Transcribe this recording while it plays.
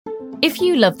If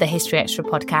you love the History Extra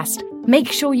podcast,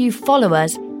 make sure you follow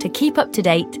us to keep up to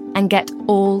date and get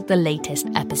all the latest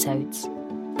episodes.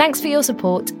 Thanks for your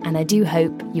support, and I do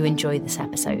hope you enjoy this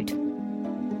episode.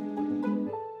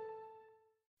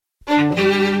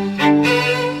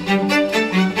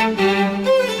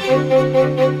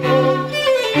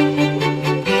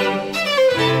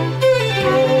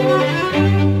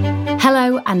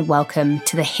 Hello and welcome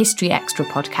to the History Extra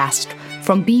podcast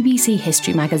from BBC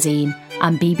History Magazine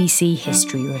and BBC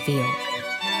History Revealed.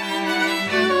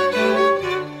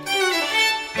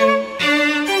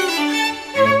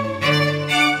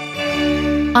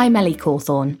 I'm Ellie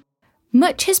Cawthorne.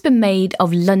 Much has been made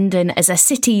of London as a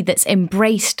city that's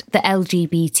embraced the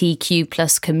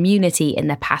LGBTQ+ community in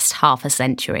the past half a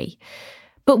century.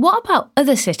 But what about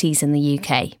other cities in the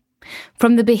UK?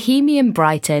 From the bohemian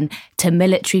Brighton to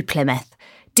military Plymouth,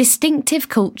 distinctive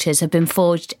cultures have been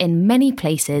forged in many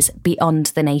places beyond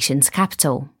the nation's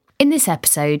capital. In this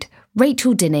episode,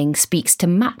 Rachel Dinning speaks to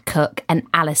Matt Cook and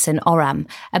Alison Oram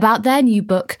about their new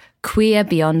book, Queer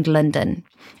Beyond London,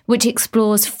 which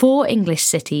explores 4 English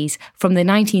cities from the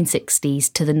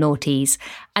 1960s to the noughties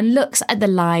and looks at the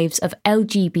lives of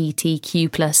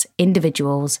LGBTQ+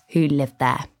 individuals who lived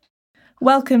there.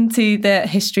 Welcome to the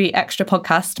History Extra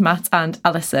podcast, Matt and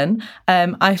Alison.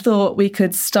 I thought we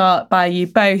could start by you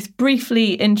both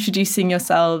briefly introducing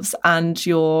yourselves and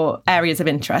your areas of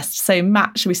interest. So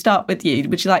Matt, should we start with you?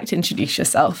 Would you like to introduce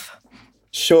yourself?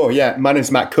 Sure, yeah. My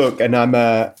name's Matt Cook and I'm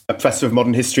a professor of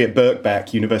modern history at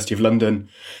Birkbeck, University of London.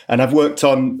 And I've worked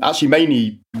on actually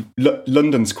mainly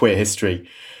London's queer history.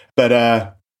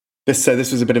 But this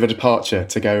was a bit of a departure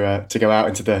to go out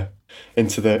into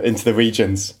the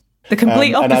regions. The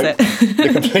complete opposite. The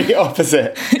complete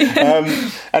opposite.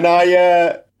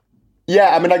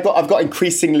 I've got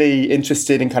increasingly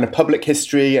interested in kind of public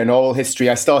history and oral history.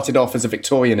 I started off as a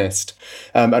Victorianist,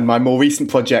 and my more recent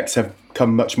projects have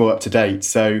come much more up to date.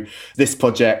 So this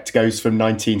project goes from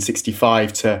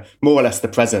 1965 to more or less the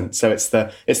present. So it's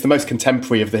the most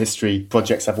contemporary of the history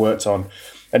projects I've worked on,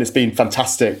 and it's been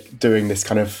fantastic doing this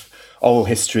kind of oral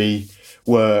history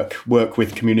work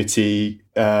with community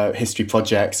history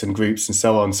projects and groups and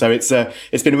so on. So it's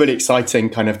been a really exciting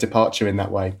kind of departure in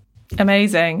that way.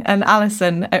 Amazing. And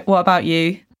Alison, what about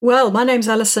you? Well, my name's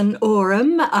Alison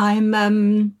Oram.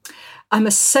 I'm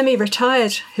a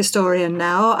semi-retired historian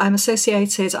now. I'm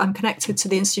connected to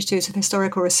the Institute of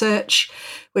Historical Research,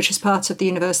 which is part of the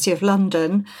University of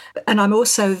London. And I'm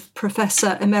also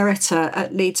Professor Emerita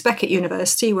at Leeds Beckett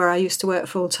University, where I used to work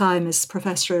full-time as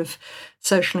Professor of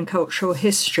Social and Cultural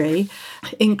History,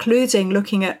 including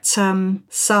looking at some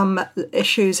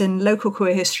issues in local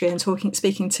queer history and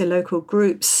speaking to local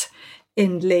groups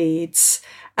in Leeds.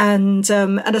 And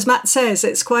as Matt says,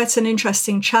 it's quite an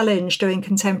interesting challenge doing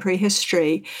contemporary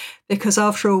history because,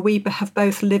 after all, we have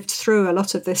both lived through a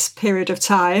lot of this period of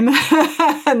time,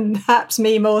 and perhaps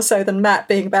me more so than Matt,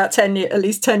 being about at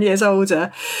least 10 years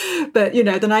older. But, the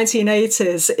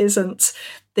 1980s isn't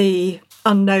the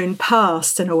unknown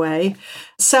past in a way.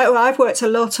 So I've worked a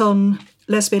lot on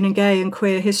lesbian and gay and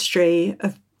queer history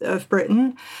of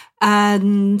Britain.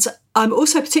 And I'm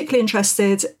also particularly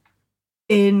interested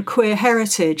in queer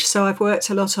heritage. So I've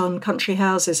worked a lot on country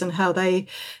houses and how they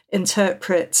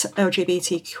interpret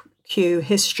LGBTQ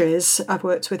histories. I've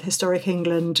worked with Historic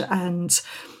England and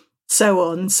so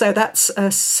on. So that's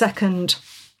a second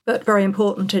but very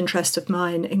important interest of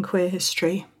mine in queer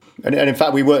history. And in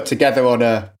fact, we worked together on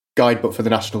a guidebook for the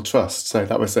National Trust. So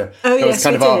that was our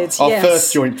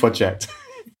first joint project.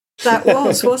 That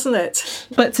wasn't it?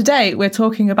 But today we're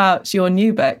talking about your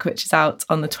new book, which is out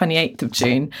on the 28th of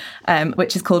June,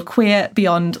 which is called Queer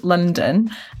Beyond London.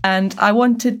 And I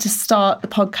wanted to start the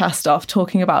podcast off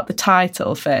talking about the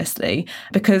title firstly,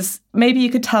 because maybe you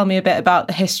could tell me a bit about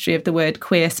the history of the word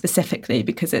queer specifically,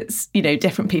 because it's,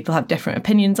 different people have different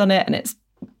opinions on it and it's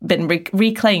been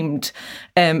reclaimed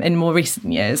in more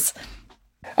recent years.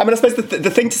 I suppose the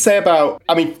thing to say about,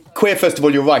 queer, first of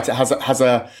all, you're right, it has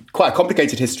a quite a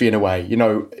complicated history in a way.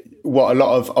 What a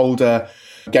lot of older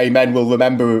gay men will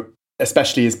remember,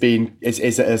 especially as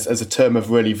a term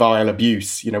of really vile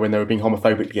abuse, when they were being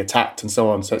homophobically attacked and so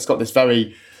on. So it's got this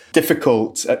very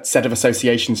difficult set of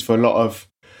associations for a lot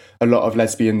of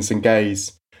lesbians and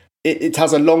gays. It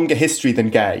has a longer history than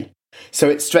gay. So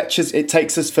it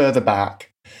takes us further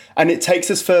back. And it takes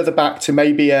us further back to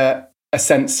maybe a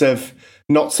sense of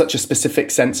not such a specific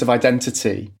sense of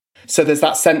identity. So there's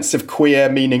that sense of queer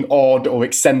meaning odd or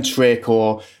eccentric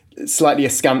or slightly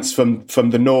askance from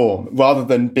the norm, rather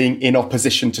than being in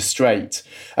opposition to straight.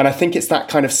 And I think it's that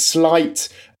kind of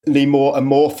slightly more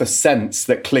amorphous sense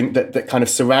that kind of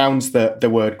surrounds the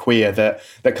word queer,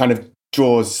 that kind of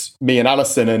draws me and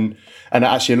Alison and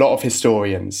actually a lot of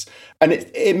historians. And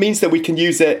it means that we can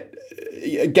use it.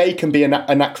 Gay can be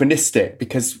anachronistic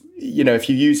because, if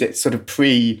you use it sort of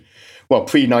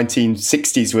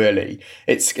pre-1960s, really,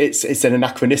 it's an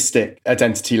anachronistic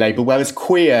identity label, whereas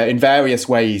queer in various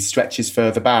ways stretches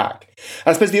further back.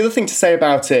 And I suppose the other thing to say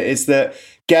about it is that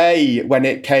gay, when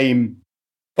it came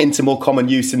into more common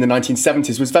use in the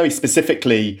 1970s, was very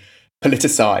specifically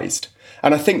politicised.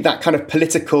 And I think that kind of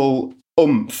political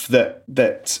oomph that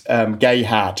gay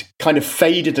had kind of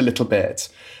faded a little bit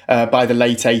by the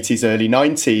late 80s, early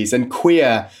 90s, and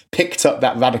queer picked up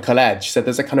that radical edge. So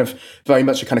there's very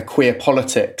much a kind of queer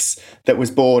politics that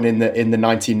was born in the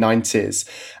 1990s.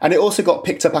 And it also got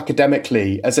picked up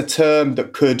academically as a term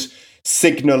that could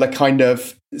signal a kind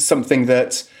of something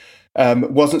that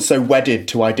wasn't so wedded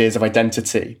to ideas of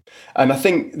identity. And I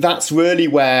think that's really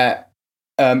where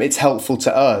it's helpful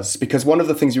to us, because one of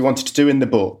the things we wanted to do in the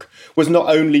book was not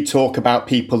only talk about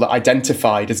people that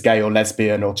identified as gay or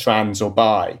lesbian or trans or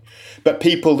bi, but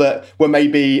people that were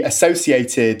maybe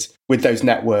associated with those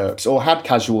networks or had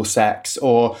casual sex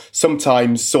or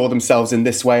sometimes saw themselves in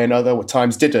this way and other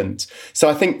times didn't. So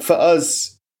I think for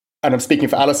us, and I'm speaking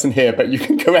for Alison here, but you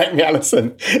can correct me,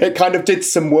 Alison, it kind of did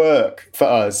some work for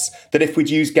us that if we'd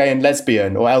used gay and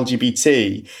lesbian or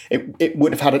LGBT, it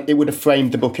would have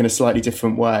framed the book in a slightly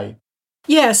different way.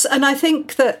 Yes, and I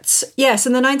think that,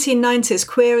 in the 1990s,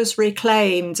 queer was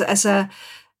reclaimed as a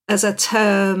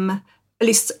term, at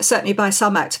least certainly by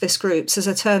some activist groups, as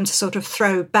a term to sort of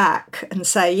throw back and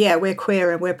say, yeah, we're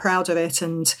queer and we're proud of it,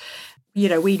 and,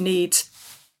 we need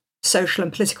social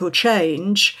and political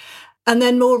change. And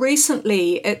then more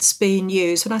recently, it's been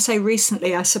used, when I say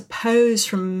recently, I suppose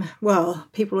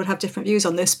people would have different views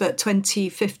on this, but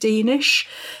 2015-ish,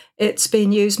 it's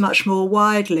been used much more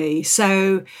widely.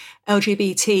 So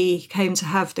LGBT came to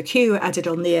have the Q added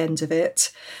on the end of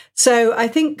it. So I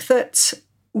think that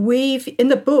in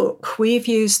the book, we've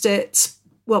used it,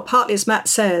 partly as Matt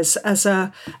says, as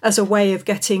a way of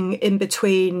getting in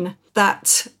between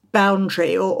that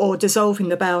boundary or dissolving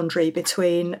the boundary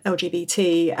between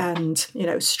LGBT and,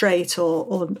 straight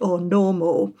or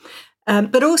normal.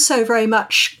 But also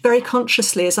very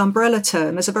consciously as umbrella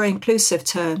term, as a very inclusive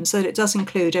term, so that it does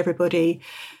include everybody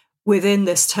within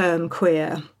this term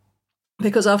queer.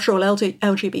 Because after all,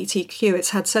 LGBTQ,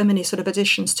 it's had so many sort of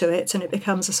additions to it, and it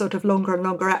becomes a sort of longer and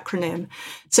longer acronym.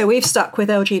 So we've stuck with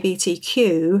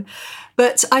LGBTQ.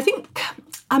 But I think,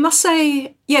 I must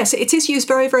say, yes, it is used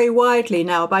very, very widely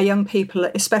now by young people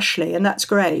especially, and that's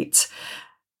great.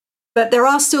 But there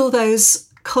are still those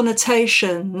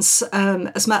connotations,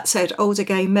 as Matt said, older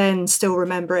gay men still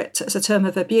remember it as a term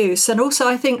of abuse. And also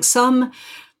I think some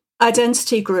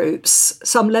identity groups,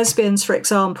 some lesbians, for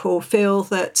example, feel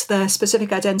that their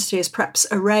specific identity is perhaps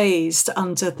erased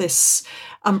under this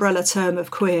umbrella term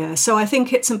of queer. So I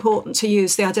think it's important to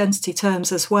use the identity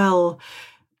terms as well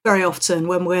very often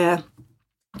when we're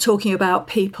talking about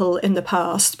people in the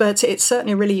past. But it's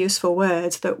certainly a really useful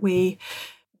word that we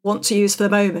want to use for the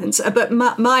moment, but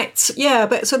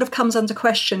but it sort of comes under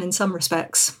question in some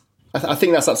respects. I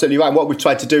think that's absolutely right. What we've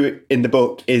tried to do in the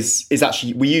book is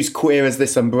actually we use queer as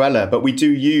this umbrella, but we do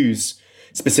use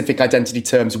specific identity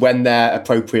terms when they're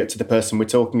appropriate to the person we're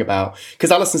talking about.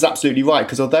 Because Alison's absolutely right,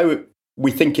 because although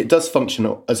we think it does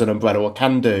function as an umbrella or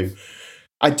can do,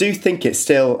 I do think it's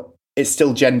still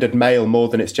gendered male more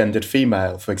than it's gendered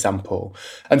female, for example.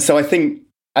 And so I think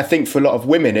for a lot of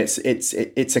women, it's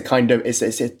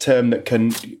a term that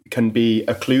can be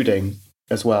occluding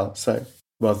as well, so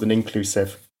rather than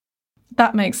inclusive.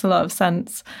 That makes a lot of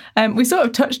sense. We sort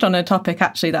of touched on a topic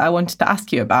actually that I wanted to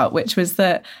ask you about, which was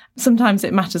that sometimes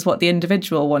it matters what the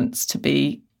individual wants to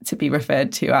be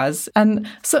referred to as. And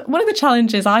so one of the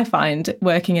challenges I find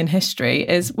working in history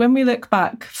is when we look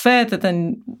back further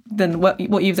than what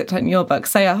you've looked at in your book,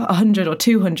 say 100 or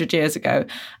 200 years ago,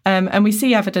 and we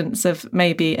see evidence of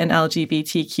maybe an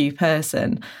LGBTQ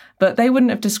person, but they wouldn't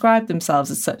have described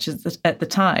themselves as such at the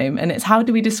time. And it's how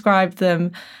do we describe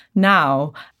them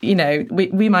now?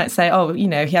 We might say,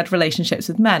 he had relationships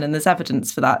with men and there's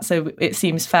evidence for that. So it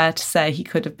seems fair to say he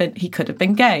could have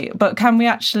been gay. But can we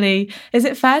actually, is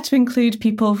it fair to include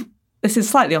people, this is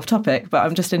slightly off topic, but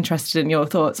I'm just interested in your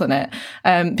thoughts on it,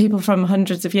 people from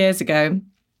hundreds of years ago,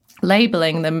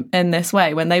 labelling them in this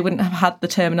way when they wouldn't have had the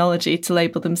terminology to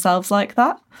label themselves like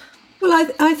that?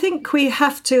 Well, I think we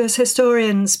have to, as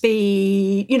historians,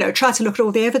 try to look at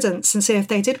all the evidence and see if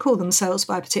they did call themselves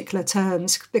by particular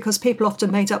terms, because people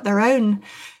often made up their own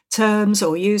terms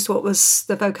or used what was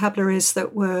the vocabularies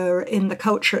that were in the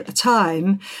culture at the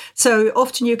time. So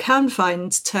often you can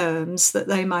find terms that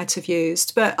they might have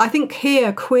used. But I think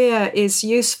here queer is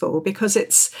useful because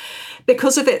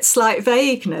of its like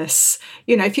vagueness.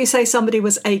 You know, if you say somebody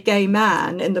was a gay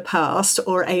man in the past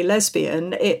or a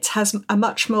lesbian, it has a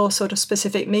much more sort of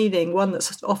specific meaning, one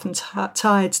that's often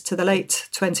tied to the late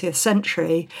 20th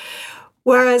century.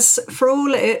 Whereas for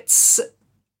all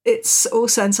it's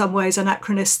also in some ways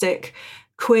anachronistic.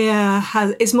 Queer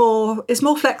is more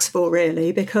flexible,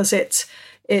 really, because it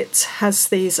has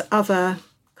these other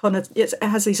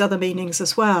meanings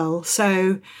as well.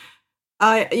 So,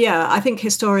 I think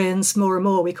historians more and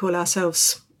more we call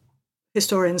ourselves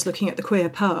historians looking at the queer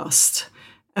past,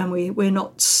 and we're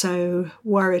not so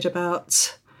worried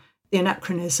about the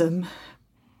anachronism.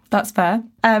 That's fair.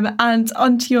 And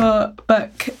onto your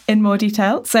book in more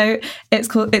detail. So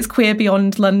it's Queer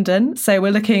Beyond London. So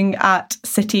we're looking at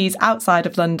cities outside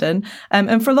of London.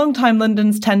 And for a long time,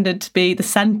 London's tended to be the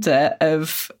centre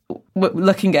of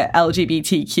looking at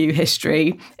LGBTQ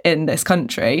history in this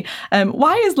country.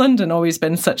 Why has London always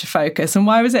been such a focus? And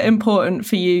why was it important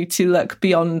for you to look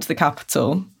beyond the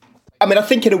capital? I mean, I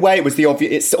think in a way it was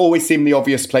it's always seemed the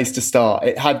obvious place to start.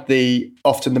 It had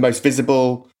often the most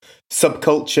visible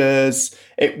subcultures.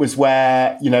 It was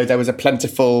where, there was a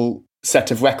plentiful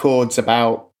set of records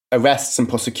about arrests and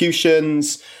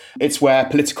prosecutions. It's where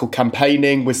political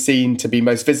campaigning was seen to be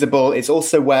most visible. It's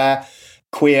also where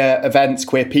queer events,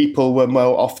 queer people were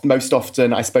most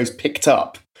often, I suppose, picked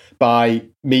up by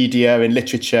media and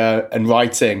literature and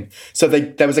writing. So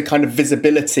there was a kind of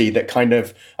visibility that kind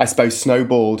of, I suppose,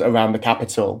 snowballed around the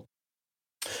capital.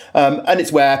 And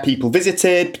it's where people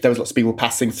visited. There was lots of people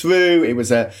passing through. It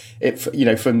was if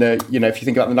you think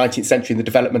about the 19th century and the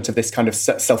development of this kind of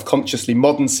self-consciously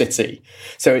modern city.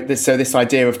 So this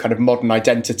idea of kind of modern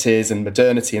identities and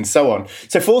modernity and so on.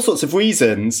 So for all sorts of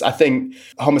reasons, I think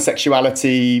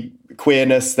homosexuality,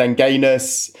 queerness, then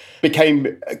gayness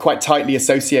became quite tightly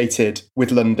associated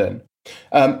with London.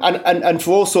 And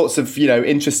for all sorts of,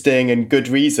 interesting and good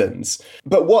reasons.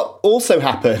 But what also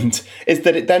happened is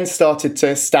that it then started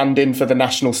to stand in for the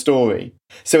national story.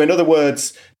 So in other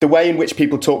words, the way in which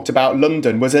people talked about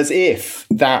London was as if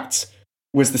that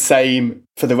was the same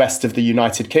for the rest of the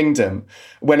United Kingdom,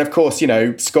 when, of course,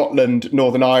 Scotland,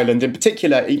 Northern Ireland in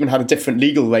particular, even had different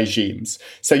legal regimes.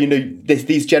 So,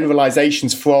 these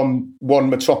generalisations from one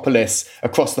metropolis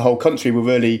across the whole country were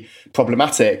really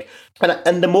problematic.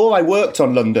 And the more I worked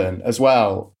on London as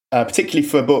well, particularly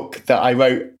for a book that I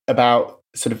wrote about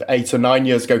sort of 8 or 9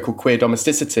 years ago called Queer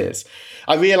Domesticities,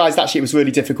 I realised actually it was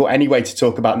really difficult anyway to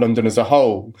talk about London as a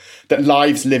whole, that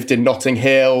lives lived in Notting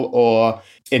Hill or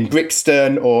in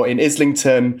Brixton or in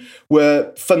Islington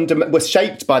were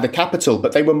shaped by the capital,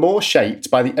 but they were more shaped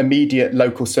by the immediate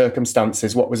local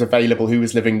circumstances, what was available, who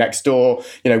was living next door,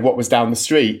 what was down the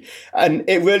street. And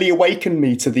it really awakened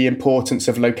me to the importance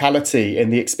of locality in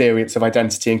the experience of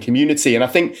identity and community. And I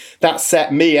think that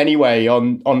set me anyway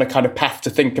on the kind of path to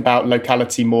think about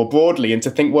locality more broadly and to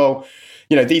think, well,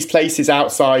 these places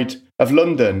outside of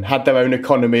London had their own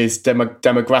economies,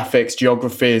 demographics,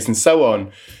 geographies, and so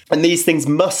on. And these things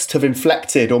must have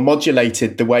inflected or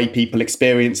modulated the way people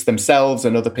experience themselves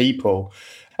and other people.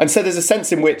 And so there's a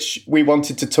sense in which we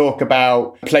wanted to talk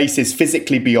about places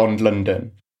physically beyond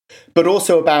London, but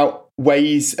also about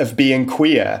ways of being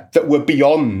queer that were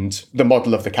beyond the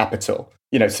model of the capital.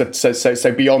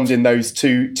 So beyond in those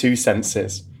two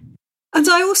senses. And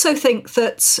I also think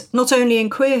that not only in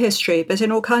queer history, but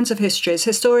in all kinds of histories,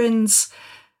 historians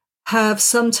have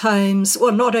sometimes,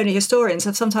 well, not only historians,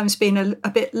 have sometimes been a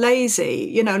bit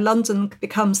lazy. London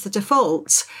becomes the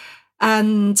default.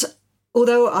 And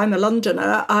although I'm a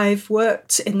Londoner, I've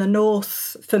worked in the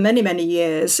north for many, many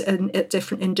years in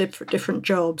different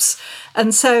jobs.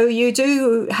 And so you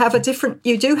do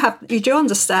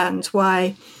understand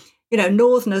why,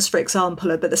 Northerners, for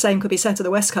example, but the same could be said of the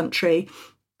West Country,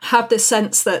 have this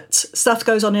sense that stuff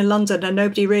goes on in London and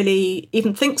nobody really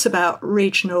even thinks about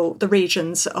the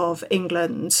regions of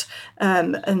England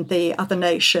and the other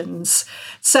nations.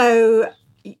 So,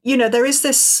 there is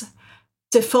this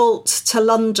default to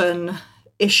London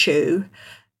issue,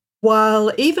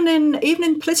 while even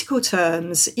in political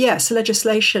terms, yes,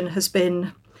 legislation has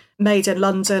been made in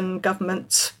London,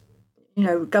 governments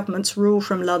rule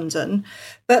from London,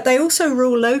 but they also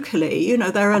rule locally.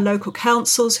 There are local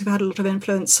councils who've had a lot of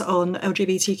influence on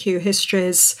LGBTQ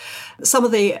histories.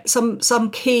 Some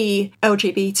key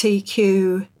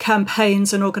LGBTQ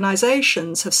campaigns and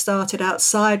organisations have started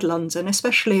outside London,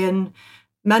 especially in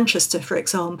Manchester, for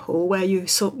example, where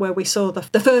we saw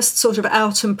the first sort of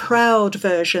out and proud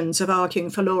versions of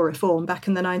arguing for law reform back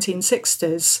in the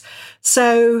 1960s.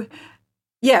 So,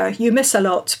 yeah, you miss a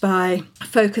lot by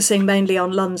focusing mainly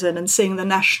on London and seeing the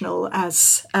national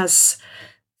as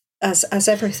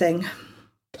everything.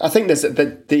 I think there's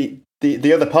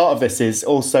the other part of this is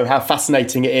also how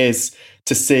fascinating it is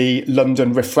to see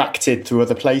London refracted through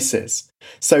other places.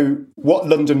 So what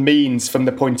London means from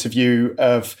the point of view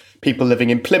of people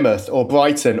living in Plymouth or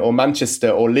Brighton or Manchester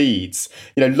or Leeds,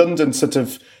 London sort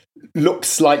of looks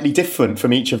slightly different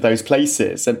from each of those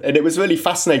places. And it was really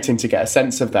fascinating to get a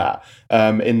sense of that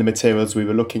in the materials we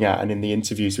were looking at and in the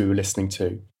interviews we were listening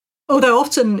to. Although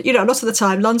often, a lot of the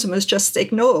time, London was just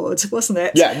ignored, wasn't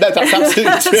it? Yeah, no, that's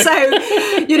absolutely true.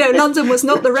 So, London was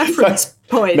not the reference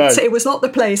point. No. It was not the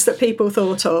place that people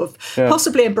thought of. Yeah.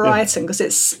 Possibly in Brighton, because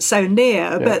it's so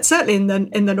near, but certainly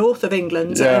in the north of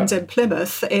England and in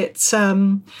Plymouth, it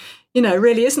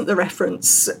really isn't the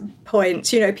reference point.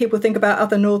 People think about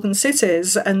other northern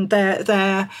cities and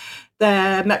their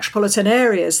metropolitan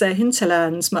areas, their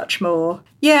hinterlands much more.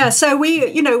 Yeah, so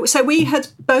we had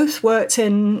both worked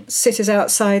in cities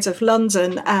outside of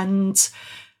London and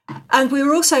we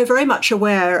were also very much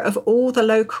aware of all the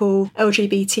local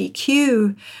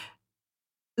LGBTQ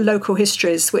local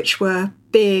histories which were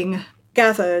being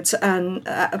gathered and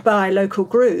by local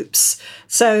groups.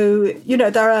 So,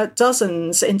 there are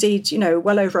dozens, indeed,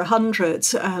 well over 100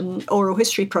 oral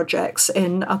history projects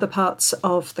in other parts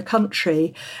of the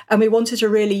country. And we wanted to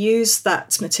really use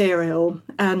that material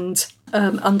and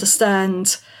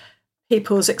understand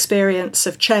people's experience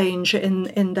of change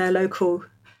in their local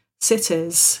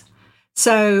cities.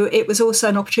 So it was also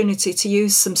an opportunity to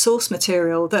use some source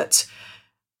material that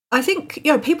I think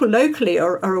people locally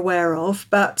are aware of,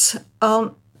 but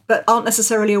aren't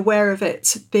necessarily aware of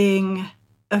it being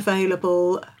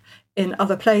available in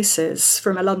other places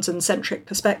from a London-centric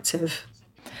perspective.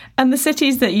 And the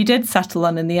cities that you did settle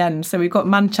on in the end, so we've got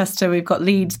Manchester, we've got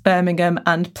Leeds, Birmingham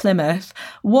and Plymouth.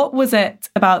 What was it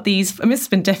about these? I mean, it's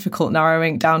been difficult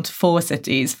narrowing down to 4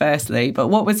 cities, firstly, but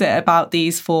what was it about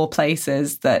these 4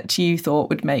 places that you thought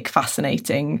would make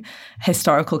fascinating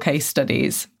historical case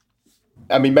studies?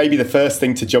 I mean, maybe the first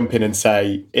thing to jump in and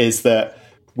say is that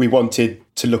we wanted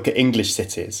to look at English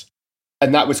cities.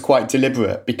 And that was quite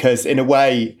deliberate because, in a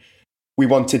way, we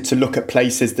wanted to look at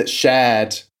places that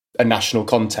shared a national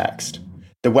context.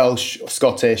 The Welsh,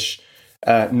 Scottish,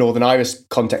 Northern Irish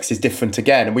context is different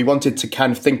again. And we wanted to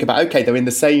kind of think about, okay, they're in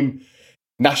the same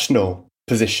national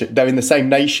position, they're in the same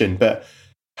nation, but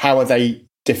how are they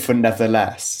different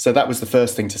nevertheless? So that was the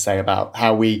first thing to say about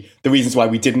the reasons why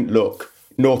we didn't look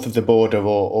north of the border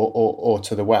or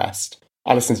to the west.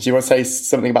 Alison, do you want to say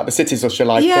something about the cities, or shall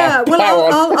I? Yeah,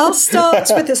 I'll start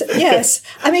with this. Yes,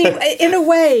 I mean, in a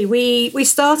way, we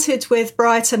started with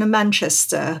Brighton and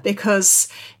Manchester because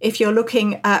if you're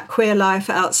looking at queer life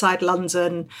outside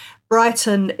London,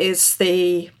 Brighton is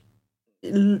the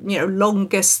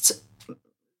longest,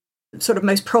 sort of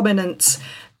most prominent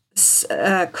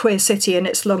queer city in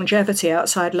its longevity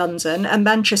outside London, and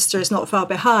Manchester is not far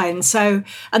behind. So,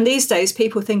 and these days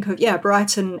people think of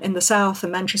Brighton in the south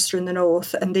and Manchester in the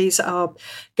north, and these are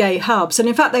gay hubs. And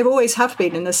in fact, they always have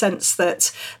been, in the sense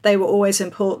that they were always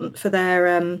important for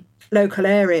their local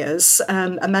areas.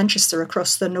 And Manchester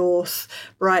across the north,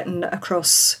 Brighton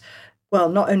across, well,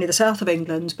 not only the south of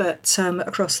England, but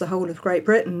across the whole of Great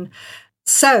Britain.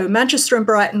 So Manchester and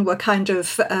Brighton were kind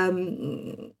of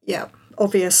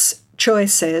obvious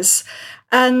choices.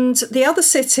 And the other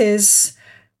cities,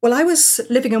 well, I was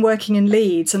living and working in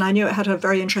Leeds, and I knew it had a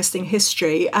very interesting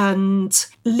history. And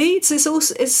Leeds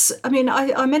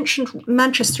I mentioned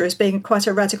Manchester as being quite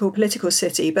a radical political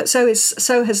city, but so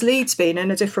has Leeds been in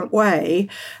a different way.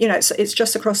 It's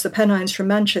just across the Pennines from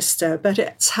Manchester, but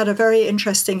it's had a very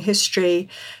interesting history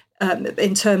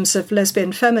in terms of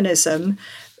lesbian feminism.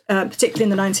 Particularly in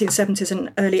the 1970s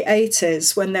and early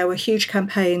 80s, when there were huge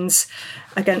campaigns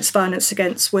against violence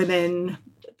against women.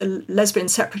 Lesbian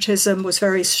separatism was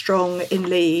very strong in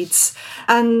Leeds.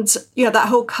 And, that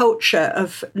whole culture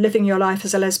of living your life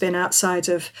as a lesbian outside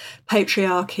of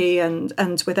patriarchy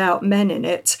and without men in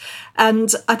it.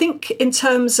 And I think in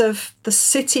terms of the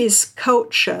city's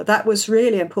culture, that was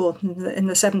really important in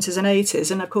the 70s and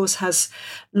 80s, and of course has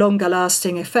longer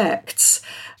lasting effects.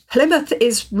 Plymouth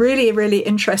is really, really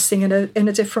interesting in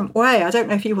a different way. I don't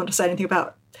know if you want to say anything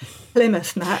about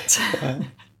Plymouth, Matt.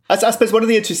 I suppose one of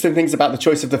the interesting things about the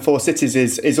choice of the 4 cities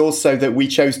is also that we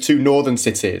chose 2 northern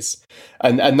cities,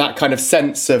 and that kind of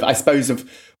sense of, I suppose, of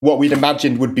what we'd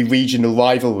imagined would be regional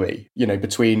rivalry,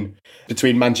 between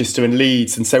Manchester and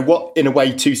Leeds. And so what, in a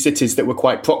way, two cities that were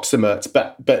quite proximate,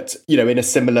 but in a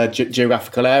similar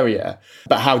geographical area,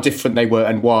 but how different they were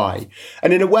and why.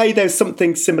 And in a way, there's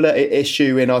something similar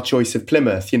issue in our choice of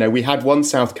Plymouth. We had one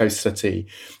South Coast city,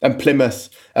 and Plymouth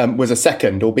was a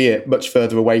second, albeit much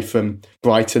further away from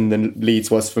Brighton than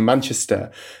Leeds was from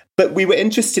Manchester. But we were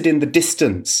interested in the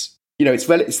distance.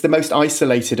 It's the most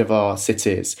isolated of our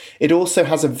cities. It also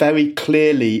has a very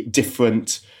clearly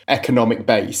different economic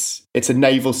base. It's a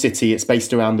naval city. It's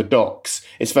based around the docks.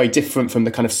 It's very different from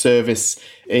the kind of service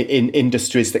in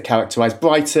industries that characterise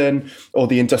Brighton or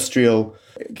the industrial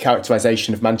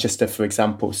characterisation of Manchester, for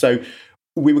example. So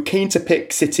we were keen to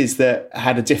pick cities that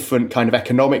had a different kind of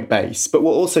economic base, but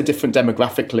were also different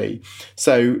demographically.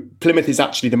 So Plymouth is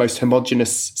actually the most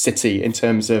homogenous city in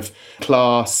terms of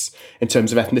class, in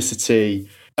terms of ethnicity,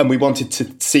 and we wanted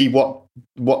to see what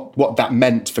that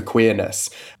meant for queerness.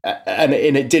 And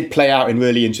it did play out in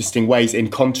really interesting ways, in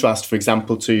contrast, for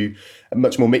example, to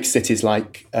much more mixed cities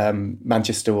like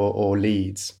Manchester or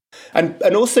Leeds. And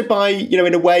also by,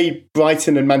 in a way,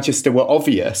 Brighton and Manchester were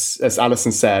obvious, as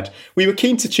Alison said. We were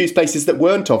keen to choose places that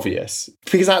weren't obvious,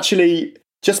 because actually,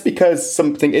 just because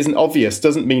something isn't obvious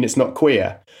doesn't mean it's not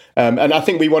queer. And I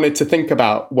think we wanted to think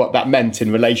about what that meant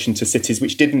in relation to cities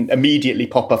which didn't immediately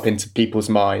pop up into people's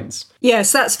minds.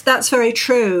 Yes, that's very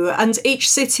true. And each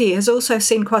city has also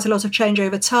seen quite a lot of change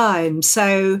over time.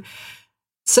 So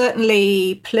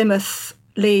certainly Plymouth,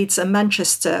 Leeds and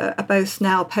Manchester are both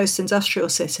now post-industrial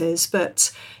cities,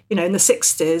 but in the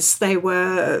 60s they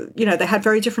were, they had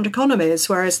very different economies,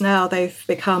 whereas now they've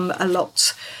become a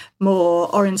lot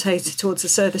more orientated towards the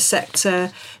service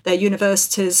sector. Their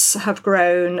universities have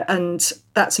grown, and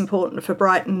that's important for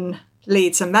Brighton,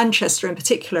 Leeds and Manchester in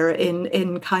particular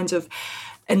in kind of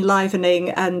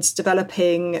enlivening and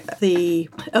developing the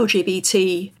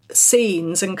LGBT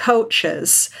scenes and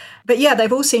cultures. But yeah,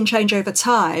 they've all seen change over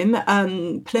time.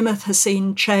 Plymouth has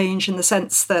seen change in the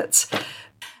sense that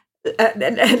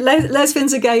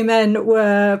lesbians and gay men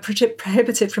were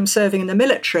prohibited from serving in the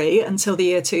military until the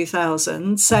year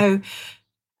 2000. So,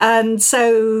 from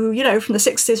the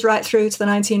 60s right through to the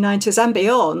 1990s and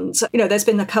beyond, there's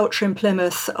been the culture in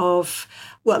Plymouth of,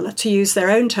 well, to use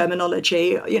their own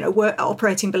terminology, we're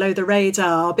operating below the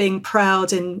radar, being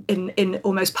proud in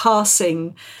almost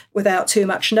passing without too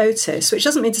much notice, which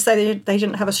doesn't mean to say they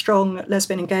didn't have a strong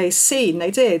lesbian and gay scene. They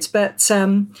did. But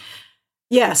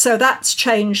so that's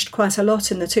changed quite a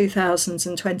lot in the 2000s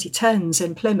and 2010s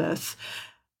in Plymouth.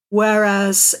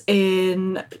 Whereas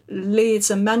in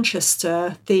Leeds and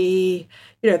Manchester, the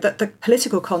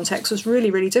political context was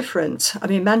really, really different. I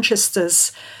mean,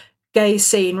 Manchester's gay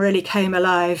scene really came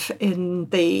alive in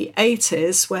the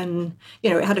 80s when,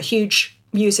 it had a huge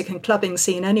music and clubbing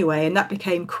scene anyway, and that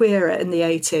became queerer in the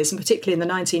 80s and particularly in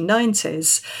the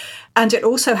 1990s. And it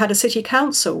also had a city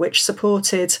council which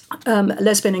supported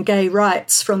lesbian and gay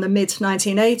rights from the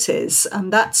mid-1980s.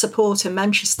 And that support in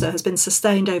Manchester has been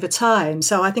sustained over time.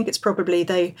 So I think it's probably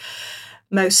the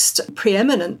most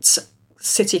preeminent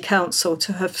city council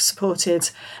to have supported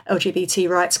LGBT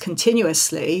rights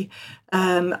continuously.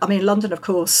 London, of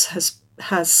course,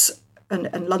 has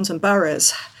and London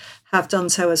boroughs have done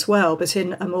so as well, but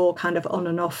in a more kind of on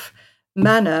and off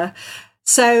manner.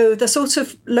 So the sort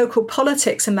of local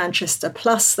politics in Manchester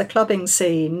plus the clubbing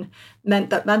scene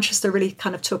meant that Manchester really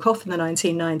kind of took off in the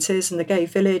 1990s, and the gay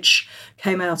village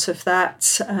came out of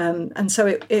that. And so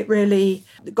it really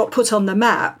got put on the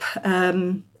map.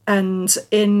 And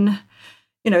in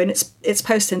its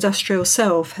post-industrial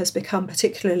self has become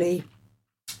particularly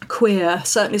queer,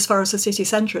 certainly as far as the city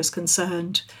centre is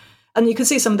concerned. And you can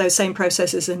see some of those same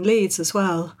processes in Leeds as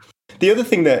well. The other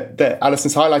thing that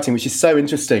Alison's highlighting, which is so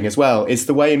interesting as well, is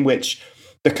the way in which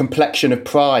the complexion of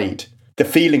pride, the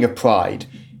feeling of pride,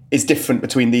 is different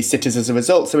between these cities as a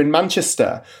result. So in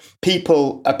Manchester,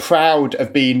 people are proud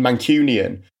of being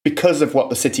Mancunian because of what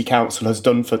the city council has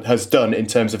done in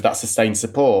terms of that sustained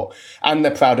support, and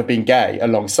they're proud of being gay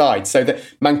alongside. So that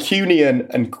Mancunian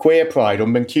and queer pride, or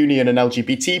Mancunian and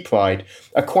LGBT pride,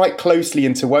 are quite closely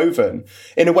interwoven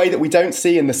in a way that we don't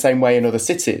see in the same way in other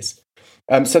cities.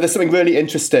 So there's something really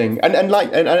interesting, and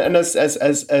as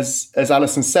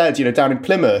Alison said, down in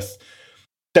Plymouth,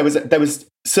 there was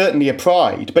certainly a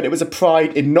pride, but it was a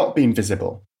pride in not being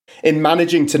visible, in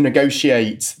managing to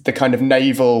negotiate the kind of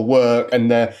naval work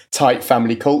and the tight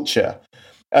family culture,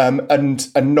 and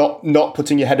not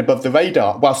putting your head above the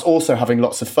radar, whilst also having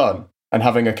lots of fun and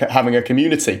having a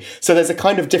community. So there's a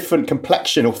kind of different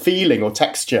complexion or feeling or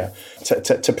texture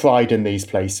to pride in these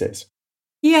places.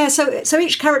 Yeah, so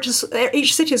each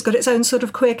city has got its own sort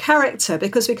of queer character,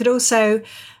 because we could also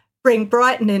bring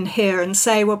Brighton in here and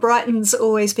say, well, Brighton's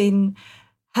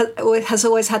has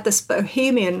always had this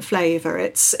bohemian flavour.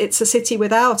 It's a city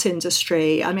without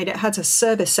industry. I mean, it had a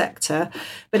service sector,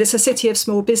 but it's a city of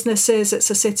small businesses.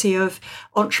 It's a city of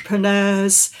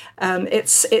entrepreneurs.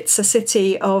 It's a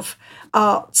city of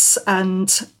arts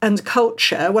and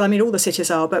culture. Well, I mean, all the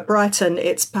cities are, but Brighton,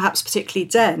 it's perhaps particularly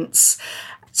dense.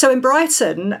 So in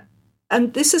Brighton,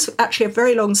 and this is actually a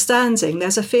very long standing,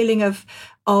 there's a feeling of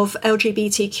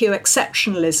LGBTQ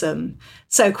exceptionalism.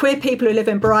 So queer people who live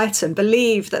in Brighton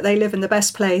believe that they live in the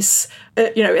best place,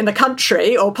 in the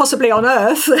country or possibly on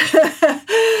earth.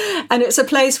 And it's a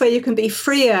place where you can be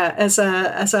freer as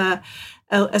an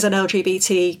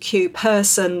LGBTQ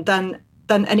person than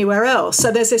anywhere else.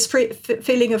 So there's this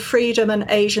feeling of freedom and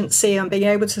agency and being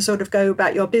able to sort of go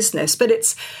about your business,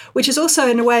 which is also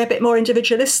in a way a bit more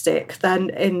individualistic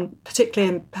than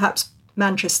particularly in perhaps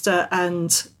Manchester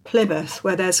and Plymouth,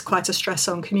 where there's quite a stress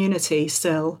on community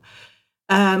still.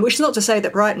 Which is not to say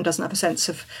that Brighton doesn't have a sense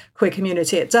of queer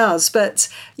community, it does. But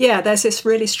yeah, there's this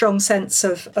really strong sense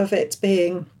of it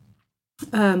being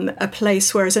a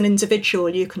place where as an individual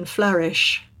you can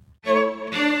flourish.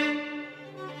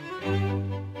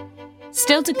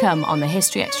 Still to come on the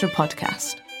History Extra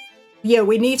podcast. Yeah,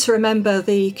 we need to remember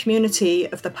the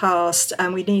community of the past,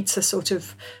 and we need to sort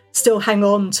of still hang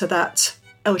on to that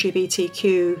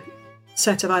LGBTQ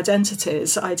set of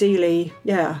identities, ideally,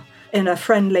 in a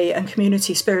friendly and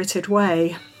community-spirited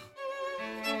way.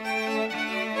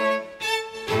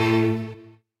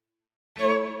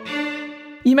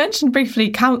 You mentioned briefly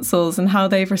councils and how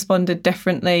they've responded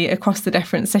differently across the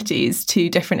different cities to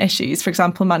different issues. For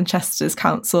example, Manchester's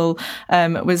council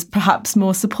was perhaps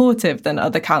more supportive than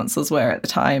other councils were at the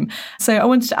time. So I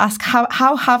wanted to ask,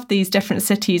 how have these different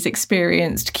cities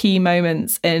experienced key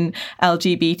moments in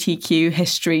LGBTQ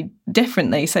history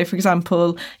differently? So, for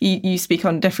example, you speak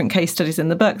on different case studies in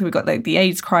the book. We've got the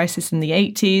AIDS crisis in the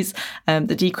 80s,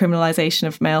 the decriminalisation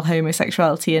of male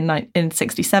homosexuality in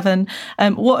 1967.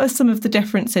 What are some of the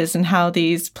differences in how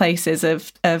these places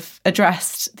have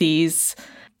addressed these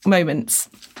moments?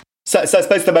 So I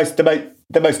suppose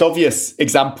the most obvious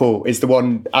example is the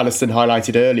one Alison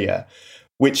highlighted earlier,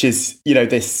 which is,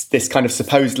 this kind of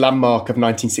supposed landmark of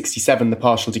 1967, the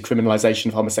partial decriminalisation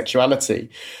of homosexuality,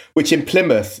 which in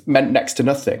Plymouth meant next to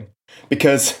nothing,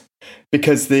 because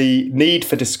the need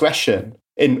for discretion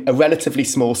in a relatively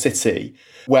small city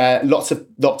where lots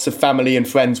of family and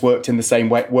friends worked in the same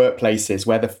workplaces,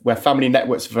 where family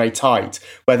networks were very tight,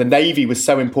 where the Navy was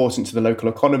so important to the local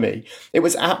economy, it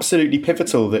was absolutely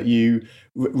pivotal that you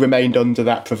remained under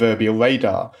that proverbial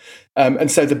radar.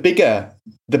 And so the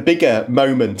bigger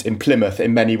moment in Plymouth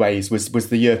in many ways was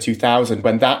the year 2000,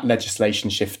 when that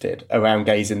legislation shifted around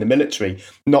gays in the military,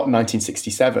 not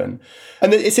 1967.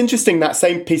 And it's interesting, that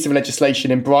same piece of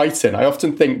legislation in Brighton. I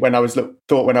often think when I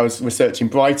was researching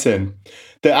Brighton,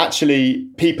 that actually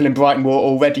people in Brighton were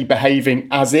already behaving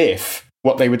as if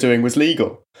what they were doing was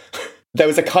legal. There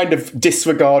was a kind of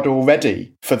disregard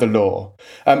already for the law.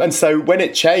 And so when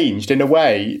it changed, in a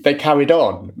way, they carried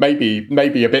on, maybe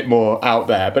a bit more out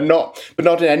there, but not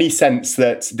in any sense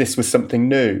that this was something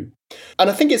new. And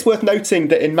I think it's worth noting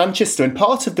that in Manchester, and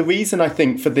part of the reason, I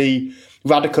think, for the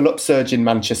radical upsurge in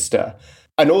Manchester,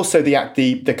 and also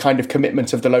the kind of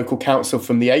commitment of the local council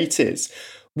from the 80s,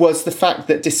 was the fact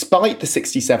that despite the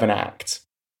 67 Act,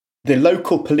 the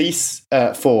local police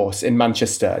force in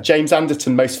Manchester, James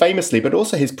Anderton most famously, but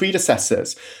also his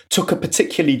predecessors, took a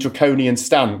particularly draconian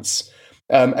stance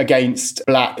against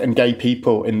black and gay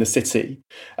people in the city.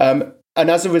 And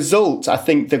as a result, I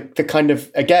think the kind of,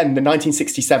 again, the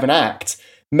 1967 Act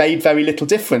made very little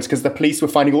difference, because the police were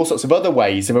finding all sorts of other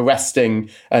ways of arresting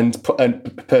and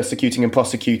persecuting and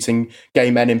prosecuting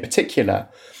gay men in particular.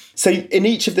 So in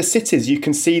each of the cities, you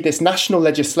can see this national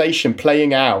legislation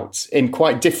playing out in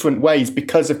quite different ways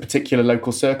because of particular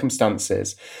local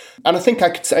circumstances. And I think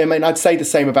I'd say the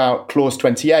same about Clause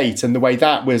 28 and the way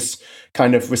that was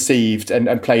kind of received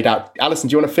and played out. Alison,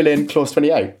 do you want to fill in Clause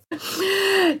 28?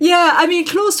 Yeah, I mean,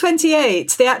 Clause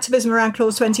 28, the activism around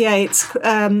Clause 28,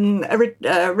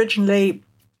 originally,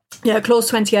 Clause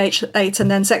 28 and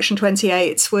then Section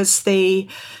 28 was the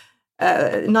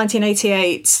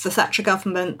 1988, the Thatcher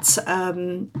government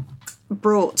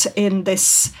brought in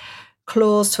this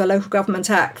clause to a local government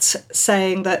act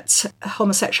saying that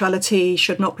homosexuality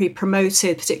should not be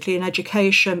promoted, particularly in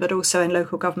education, but also in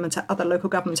other local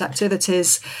government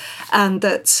activities, and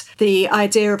that the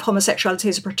idea of homosexuality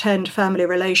as a pretend family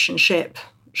relationship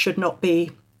should not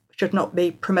be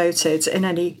promoted in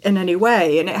any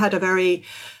way. And it had a very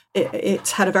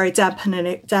it had a very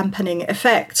dampening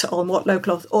effect on what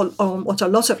on what a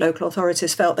lot of local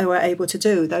authorities felt they were able to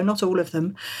do, though not all of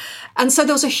them. And so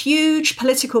there was a huge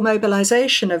political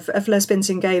mobilisation of lesbians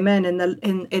and gay men in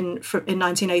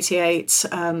 1988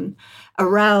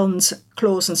 around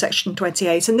clause and section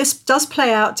 28, and this does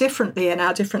play out differently in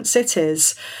our different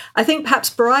cities. I think perhaps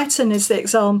Brighton is the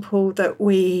example that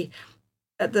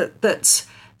that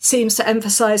seems to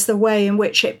emphasise the way in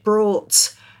which it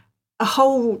brought a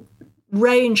whole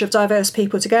range of diverse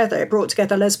people together. It brought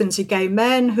together lesbians and gay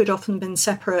men who'd often been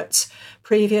separate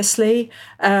previously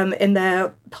in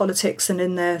their politics and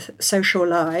in their social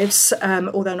lives,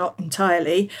 although not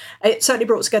entirely. It certainly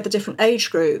brought together different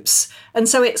age groups. And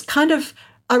so it's kind of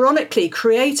ironically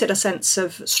created a sense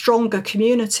of stronger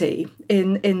community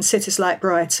in cities like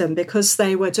Brighton, because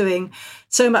they were doing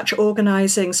so much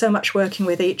organising, so much working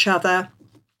with each other.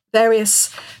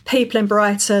 Various people in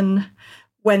Brighton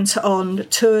went on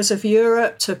tours of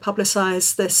Europe to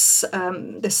publicise this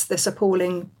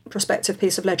appalling prospective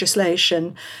piece of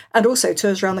legislation, and also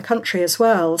tours around the country as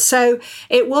well. So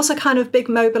it was a kind of big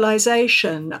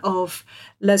mobilisation of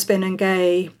lesbian and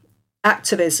gay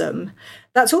activism.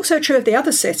 That's also true of the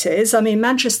other cities. I mean,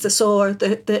 Manchester saw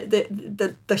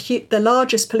the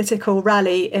largest political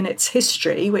rally in its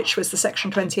history, which was the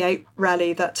Section 28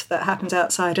 rally that happened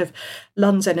outside of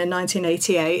London in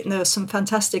 1988. And there were some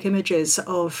fantastic images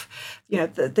of,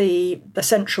 the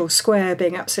central square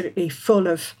being absolutely full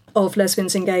of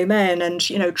lesbians and gay men, and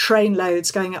train loads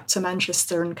going up to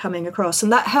Manchester and coming across,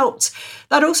 and that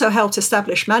also helped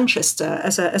establish Manchester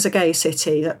as a gay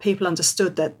city, that people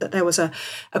understood that there was a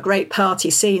great party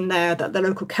scene there, that the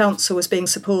local council was being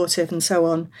supportive, and so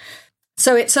on.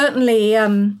 So it certainly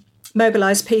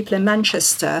mobilised people in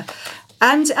Manchester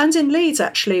and in Leeds,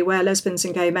 actually, where lesbians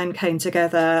and gay men came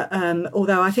together,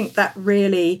 although I think that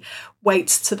really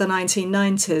waits to the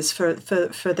 1990s for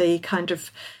the kind of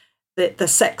the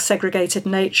sex-segregated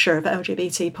nature of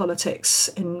LGBT politics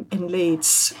in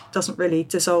Leeds doesn't really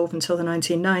dissolve until the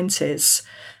 1990s.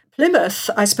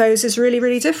 Plymouth, I suppose, is really,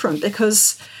 really different,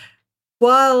 because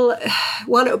while it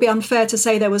would be unfair to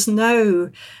say there was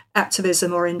no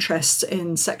activism or interest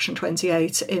in Section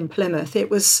 28 in Plymouth,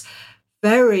 it was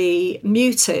very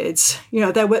muted.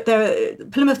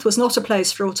 Plymouth was not a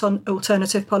place for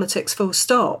alternative politics, full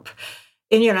stop.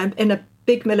 In a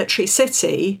big military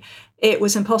city, it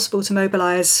was impossible to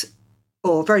mobilise,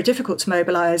 or very difficult to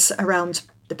mobilise, around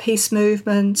the peace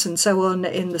movement and so on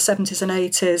in the 70s and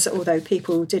 80s, although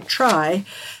people did try.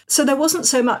 So there wasn't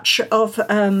so much of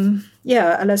a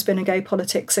lesbian and gay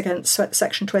politics against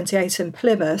Section 28 in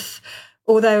Plymouth,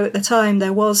 although at the time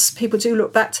people do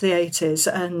look back to the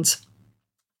 80s and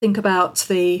think about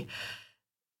the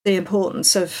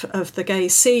importance of the gay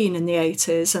scene in the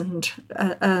 80s and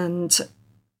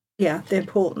the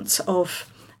importance of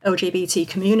LGBT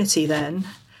community then.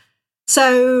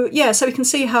 So we can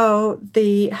see how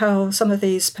some of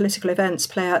these political events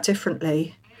play out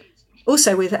differently.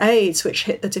 Also with AIDS, which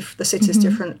hit the cities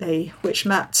differently, which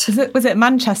Matt... Was it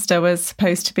Manchester was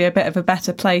supposed to be a bit of a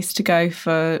better place to go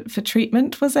for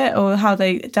treatment, was it? Or how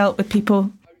they dealt with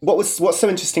people? What's so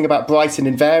interesting about Brighton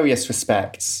in various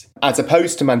respects, as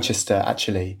opposed to Manchester,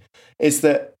 actually, is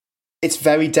that it's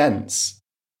very dense.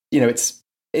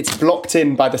 It's blocked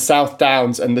in by the South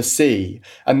Downs and the sea,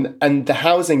 and the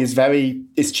housing is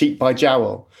cheap by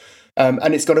jowl,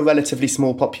 and it's got a relatively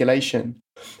small population.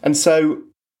 And so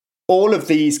all of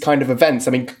these kind of events,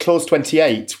 I mean, Clause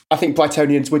 28, I think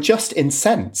Brightonians were just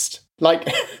incensed. Like,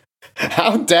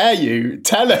 how dare you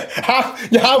tell her?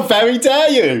 How very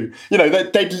dare you?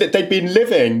 They'd been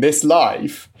living this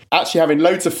life, actually having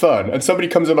loads of fun, and somebody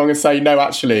comes along and say, no,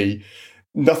 actually,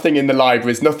 nothing in the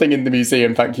libraries, nothing in the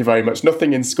museum, thank you very much,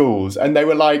 nothing in schools. And they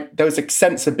were like, there was a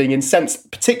sense of being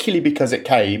incensed, particularly because it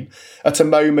came at a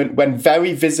moment when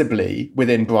very visibly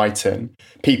within Brighton,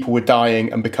 people were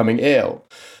dying and becoming ill.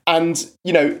 And,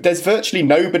 there's virtually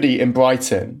nobody in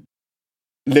Brighton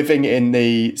who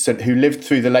lived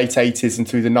through the late 80s and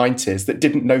through the 90s that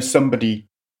didn't know somebody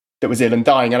that was ill and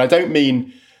dying. And I don't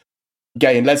mean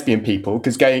gay and lesbian people,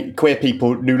 because queer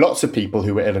people knew lots of people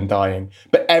who were ill and dying,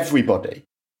 but everybody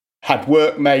had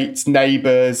workmates,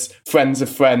 neighbours, friends of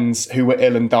friends who were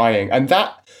ill and dying. And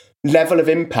that level of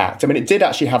impact, I mean, it did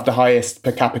actually have the highest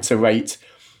per capita rate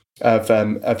of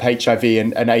HIV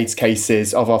and AIDS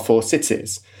cases of our four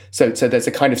cities. So there's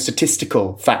a kind of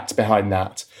statistical fact behind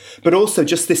that. But also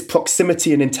just this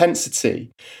proximity and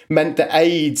intensity meant that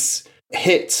AIDS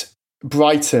hit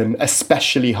Brighton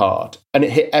especially hard, and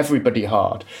it hit everybody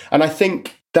hard. And I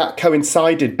think that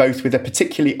coincided both with a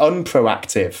particularly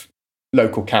unproactive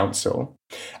local council,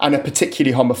 and a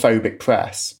particularly homophobic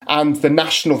press, and the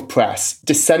national press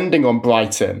descending on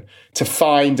Brighton to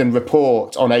find and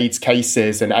report on AIDS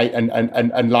cases and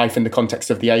life in the context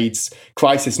of the AIDS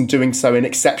crisis, and doing so in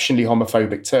exceptionally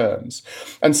homophobic terms.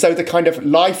 And so the kind of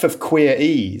life of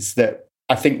queer-ese that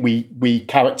I think we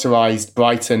characterised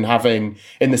Brighton having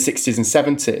in the 60s and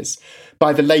 70s,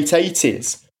 by the late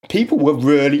 80s, people were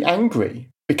really angry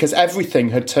because everything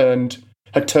had turned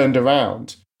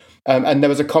around. And there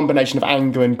was a combination of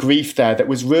anger and grief there that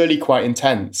was really quite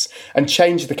intense and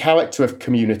changed the character of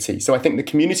community. So I think the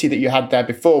community that you had there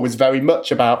before was very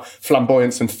much about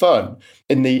flamboyance and fun.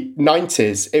 In the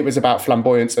 90s, it was about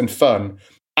flamboyance and fun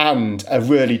and a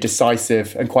really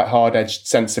decisive and quite hard-edged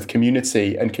sense of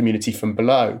community and community from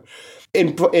below.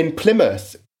 In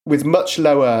Plymouth, with much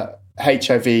lower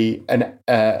HIV and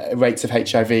rates of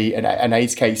HIV and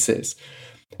AIDS cases,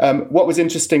 what was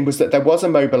interesting was that there was a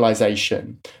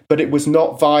mobilisation, but it was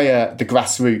not via the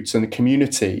grassroots and the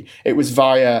community. It was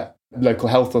via local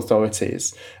health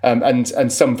authorities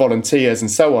and some volunteers and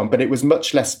so on, but it was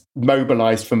much less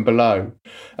mobilised from below.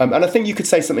 And I think you could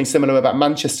say something similar about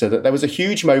Manchester, that there was a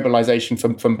huge mobilisation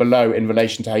from below in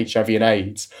relation to HIV and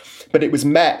AIDS, but it was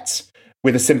met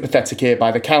with a sympathetic ear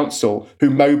by the council, who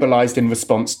mobilised in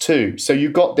response too. So you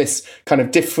got this kind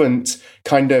of different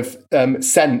kind of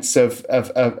sense of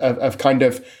kind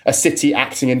of a city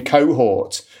acting in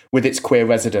cohort with its queer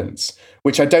residents,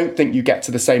 which I don't think you get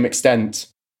to the same extent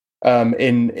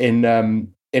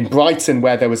in Brighton,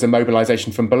 where there was a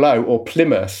mobilisation from below, or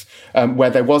Plymouth,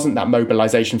 where there wasn't that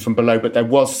mobilisation from below, but there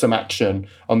was some action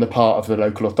on the part of the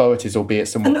local authorities, albeit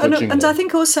somewhat grudgingly. And I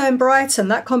think also in Brighton,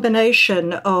 that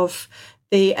combination of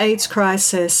the AIDS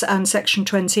crisis and Section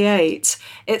 28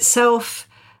 itself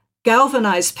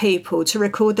galvanised people to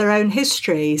record their own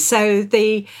history. So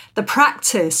the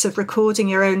practice of recording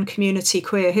your own community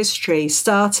queer history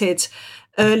started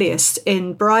earliest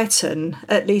in Brighton,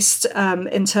 at least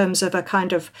in terms of a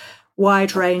kind of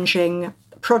wide-ranging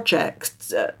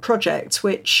project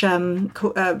which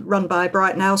run by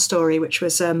Brighton Our Story, which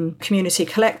was community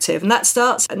collective, and that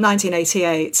starts in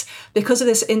 1988 because of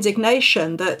this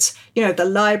indignation that, you know, the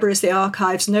libraries, the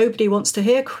archives, nobody wants to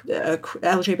hear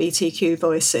LGBTQ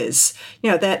voices.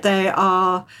 You know, that they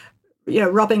are, you know,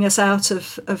 robbing us out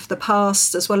of the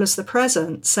past as well as the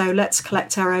present. So let's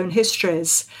collect our own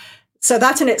histories. So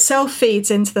that in itself feeds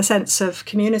into the sense of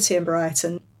community in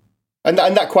Brighton. And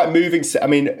that quite moving. I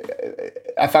mean,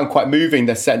 I found quite moving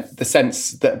the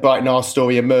sense that Brighton Our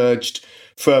Story emerged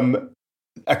from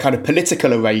a kind of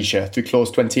political erasure through Clause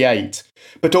 28,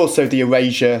 but also the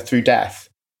erasure through death.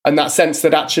 And that sense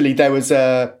that actually there was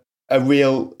a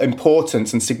real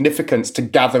importance and significance to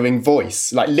gathering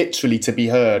voice, like literally to be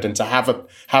heard and to have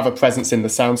a presence in the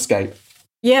soundscape.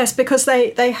 Yes, because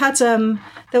they had there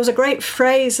was a great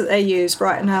phrase that they used,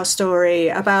 Brighton Our Story,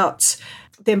 about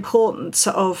the importance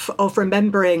of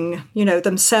remembering, you know,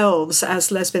 themselves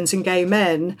as lesbians and gay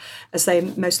men, as they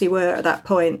mostly were at that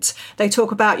point. They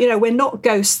talk about, you know, we're not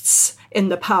ghosts in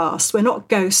the past. We're not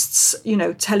ghosts, you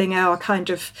know, telling our kind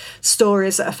of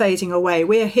stories that are fading away.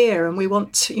 We're here and we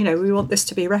want this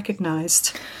to be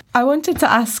recognised. I wanted to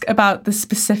ask about the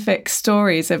specific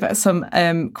stories of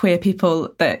some queer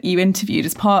people that you interviewed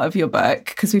as part of your book,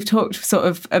 because we've talked sort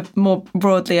of more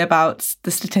broadly about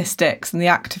the statistics and the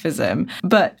activism.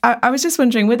 But I was just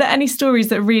wondering, were there any stories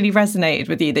that really resonated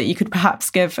with you that you could perhaps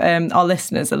give our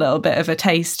listeners a little bit of a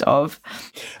taste of?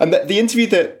 And the interview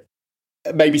that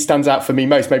maybe stands out for me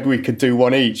most, maybe we could do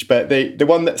one each, but the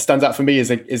one that stands out for me is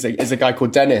a guy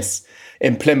called Dennis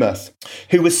in Plymouth,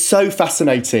 who was so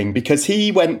fascinating because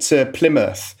he went to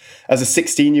Plymouth as a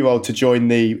 16-year-old to join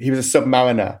he was a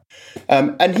submariner.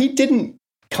 And he didn't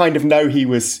kind of know he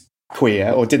was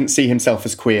queer or didn't see himself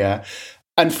as queer,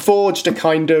 and forged a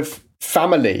kind of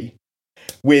family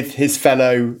with his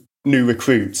fellow new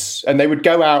recruits. And they would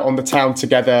go out on the town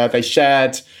together. They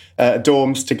shared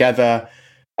dorms together.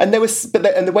 And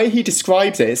the way he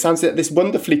describes it sounds like this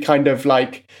wonderfully kind of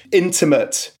like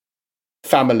intimate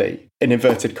family in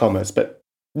inverted commas, but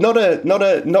not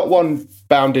one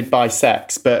bounded by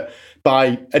sex, but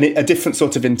by a different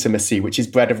sort of intimacy, which is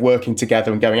bred of working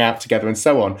together and going out together and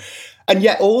so on. And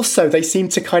yet also they seem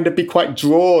to kind of be quite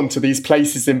drawn to these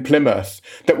places in Plymouth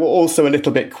that were also a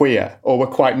little bit queer or were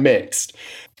quite mixed.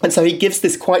 And so he gives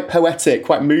this quite poetic,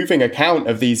 quite moving account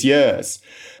of these years.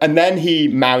 And then he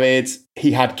married,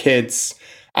 he had kids,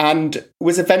 and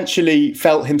was eventually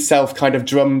felt himself kind of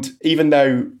drummed, even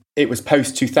though it was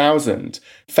post-2000,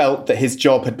 felt that his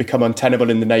job had become untenable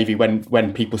in the Navy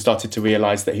when people started to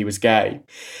realise that he was gay.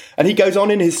 And he goes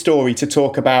on in his story to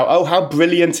talk about, how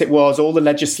brilliant it was, all the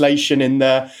legislation in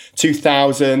the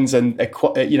 2000s and,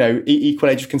 equal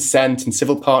age of consent and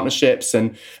civil partnerships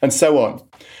and so on.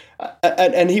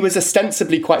 And he was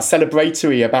ostensibly quite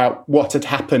celebratory about what had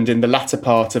happened in the latter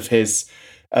part of his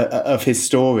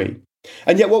story.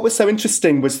 And yet what was so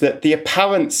interesting was that the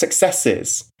apparent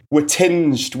successes were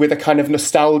tinged with a kind of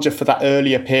nostalgia for that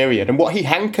earlier period. And what he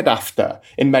hankered after,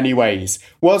 in many ways,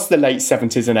 was the late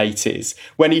 70s and 80s,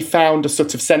 when he found a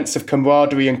sort of sense of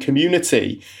camaraderie and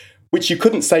community, which you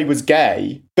couldn't say was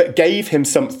gay, but gave him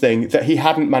something that he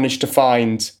hadn't managed to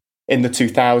find in the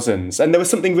 2000s. And there was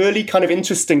something really kind of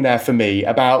interesting there for me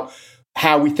about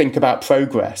how we think about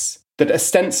progress, that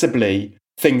ostensibly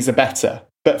things are better.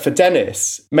 But for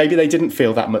Dennis, maybe they didn't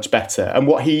feel that much better. And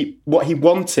what he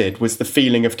wanted was the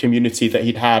feeling of community that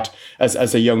he'd had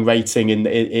as a young rating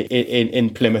in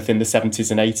Plymouth in the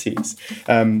 70s and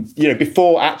 80s.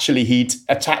 Before actually he'd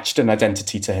attached an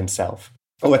identity to himself,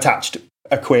 or attached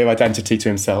a queer identity to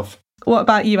himself. What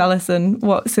about you, Alison?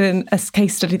 What's in a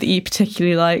case study that you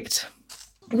particularly liked?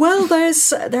 Well,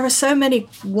 there are so many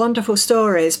wonderful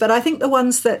stories, but I think the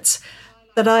ones that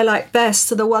I like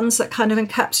best are the ones that kind of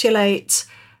encapsulate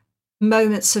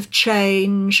moments of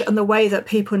change and the way that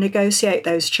people negotiate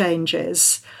those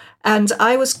changes. And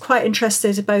I was quite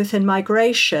interested both in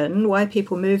migration, why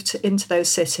people moved into those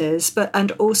cities,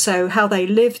 and also how they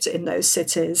lived in those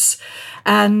cities.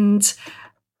 And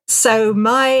so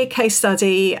my case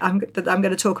study that I'm going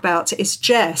to talk about is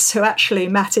Jess, who actually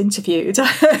Matt interviewed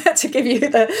to give you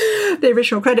the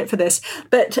original credit for this.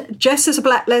 But Jess is a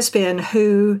black lesbian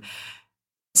who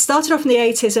started off in the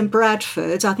 80s in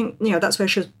Bradford. I think, that's where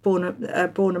she was born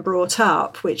and brought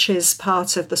up, which is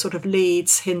part of the sort of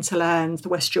Leeds, hinterland, the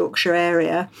West Yorkshire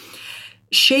area.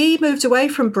 She moved away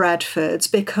from Bradford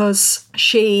because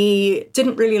she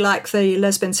didn't really like the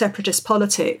lesbian separatist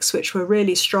politics, which were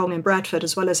really strong in Bradford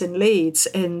as well as in Leeds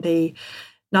in the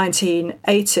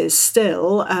 1980s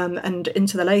still, and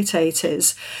into the late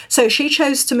 80s. So she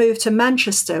chose to move to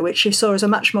Manchester, which she saw as a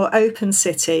much more open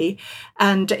city,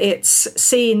 and its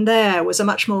scene there was a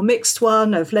much more mixed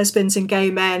one of lesbians and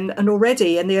gay men, and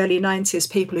already in the early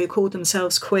 90s, people who called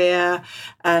themselves queer,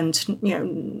 and,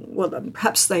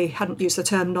 perhaps they hadn't used the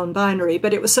term non-binary,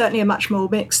 but it was certainly a much more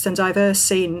mixed and diverse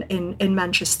scene in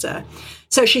Manchester.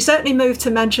 So she certainly moved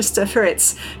to Manchester for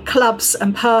its clubs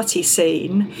and party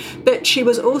scene, but she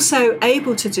was also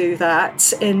able to do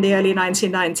that in the early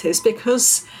 1990s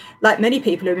because, like many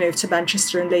people who moved to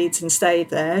Manchester and Leeds and stayed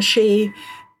there, she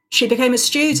became a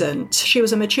student. She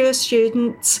was a mature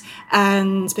student,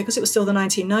 and because it was still the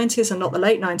 1990s and not the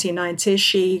late 1990s,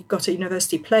 she got a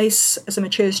university place as a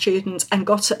mature student and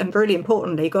really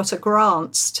importantly, got a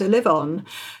grant to live on.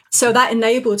 So that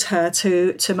enabled her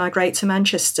to migrate to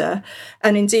Manchester,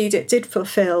 and indeed it did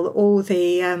fulfil all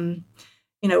the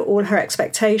all her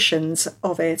expectations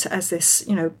of it as this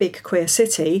big queer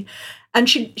city. And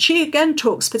she again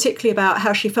talks particularly about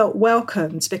how she felt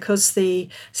welcomed because the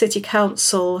city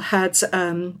council had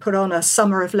put on a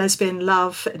summer of lesbian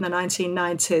love in the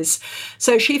 1990s.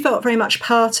 So she felt very much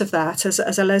part of that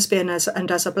as a lesbian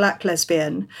and as a black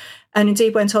lesbian. And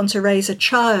indeed went on to raise a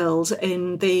child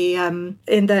in the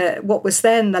what was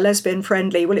then the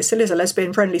lesbian-friendly, well, it still is a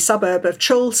lesbian-friendly suburb of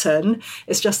Chorlton.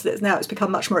 It's just that now it's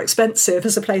become much more expensive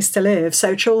as a place to live.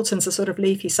 So Chorlton's a sort of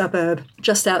leafy suburb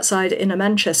just outside inner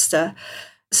Manchester.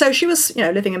 So she was,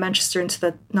 living in Manchester into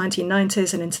the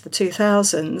 1990s and into the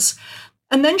 2000s.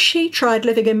 And then she tried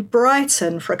living in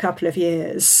Brighton for a couple of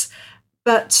years,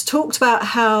 but talked about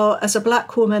how, as a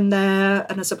black woman there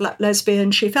and as a black lesbian,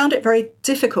 she found it very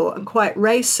difficult and quite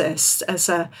racist as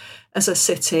a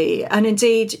city. And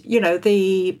indeed,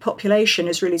 the population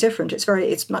is really different.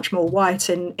 It's much more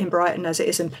white in Brighton as it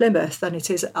is in Plymouth than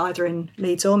it is either in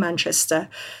Leeds or Manchester.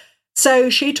 So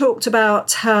she talked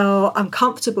about how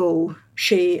uncomfortable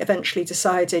she eventually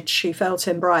decided she felt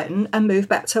in Brighton and moved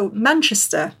back to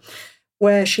Manchester,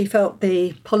 where she felt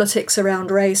the politics around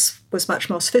race was much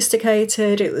more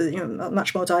sophisticated, it was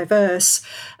much more diverse.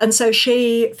 And so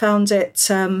she found it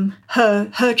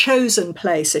her chosen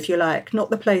place, if you like, not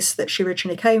the place that she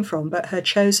originally came from, but her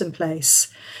chosen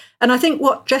place. And I think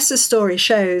what Jess's story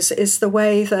shows is the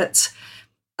way that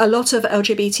a lot of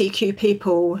LGBTQ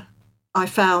people, I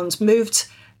found, moved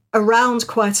around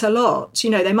quite a lot. You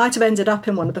know, they might have ended up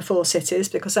in one of the four cities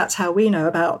because that's how we know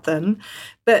about them.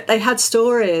 But they had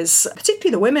stories,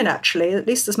 particularly the women actually, at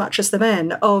least as much as the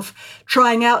men, of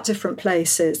trying out different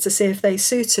places to see if they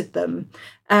suited them.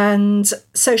 And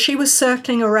so she was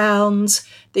circling around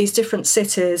these different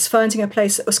cities, finding a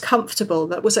place that was comfortable,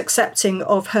 that was accepting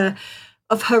of her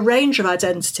range of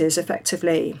identities,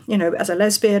 effectively, you know, as a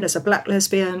lesbian, as a black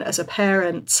lesbian, as a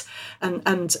parent,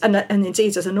 and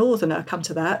indeed as a northerner, come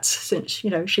to that, since, you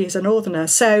know, she is a northerner.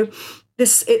 So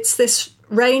it's this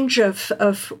range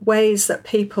of ways that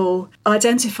people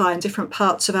identify in different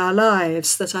parts of our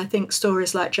lives that I think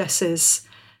stories like Jess's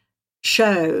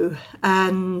show.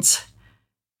 And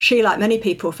she, like many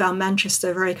people, found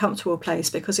Manchester a very comfortable place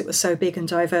because it was so big and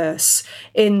diverse.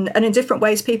 In different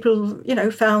ways, people, you know,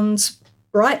 found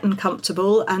Brighton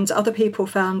comfortable, and other people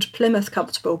found Plymouth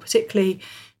comfortable, particularly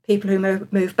people who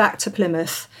moved back to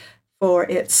Plymouth for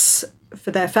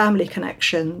their family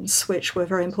connections, which were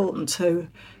very important to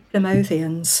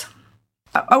Plymouthians.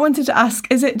 I wanted to ask,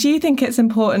 do you think it's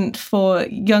important for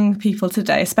young people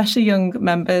today, especially young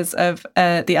members of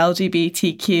the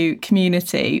LGBTQ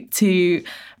community, to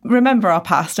remember our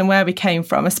past and where we came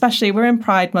from? Especially, we're in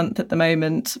Pride Month at the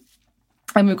moment,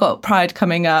 and we've got Pride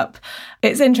coming up.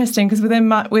 It's interesting because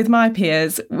with my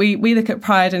peers, we look at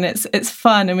Pride and it's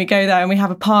fun, and we go there and we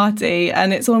have a party,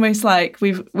 and it's almost like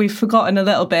we've forgotten a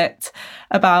little bit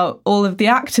about all of the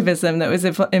activism that was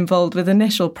involved with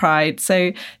initial Pride.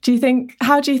 So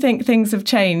how do you think things have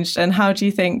changed, and how do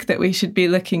you think that we should be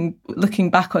looking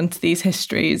back onto these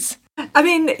histories? I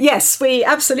mean, yes, we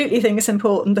absolutely think it's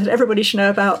important that everybody should know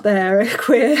about their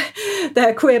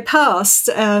queer past,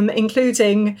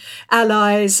 including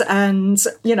allies and,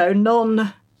 you know,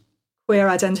 non-queer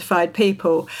identified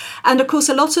people. And of course,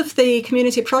 a lot of the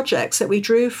community projects that we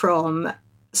drew from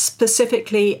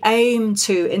specifically aim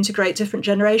to integrate different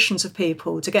generations of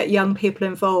people, to get young people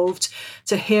involved,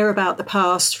 to hear about the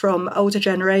past from older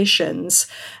generations.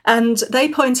 And they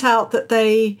point out that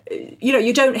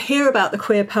you don't hear about the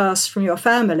queer past from your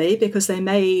family because they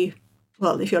may,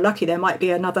 well, if you're lucky, there might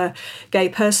be another gay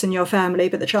person in your family,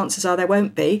 but the chances are there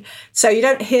won't be. So you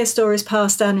don't hear stories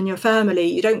passed down in your family.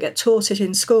 You don't get taught it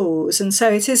in schools. And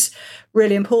so it is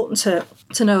really important to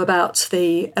know about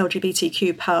the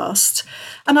LGBTQ past.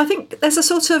 And I think there's a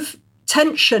sort of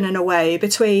tension in a way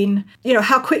between, you know,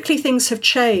 how quickly things have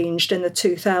changed in the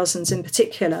 2000s in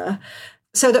particular,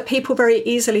 so that people very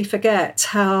easily forget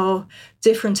how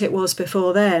different it was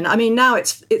before then. I mean, now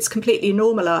it's completely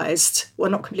normalised.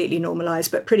 Well, not completely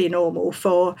normalised, but pretty normal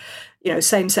for, you know,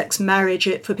 same-sex marriage,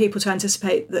 for people to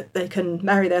anticipate that they can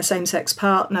marry their same-sex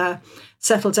partner,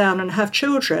 settle down and have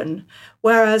children.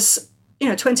 Whereas, you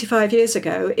know, 25 years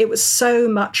ago, it was so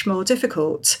much more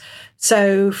difficult.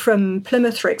 So from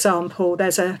Plymouth, for example,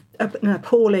 there's an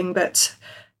appalling but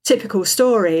typical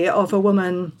story of a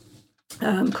woman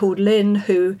called Lynn,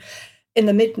 who in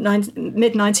the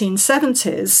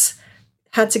mid-1970s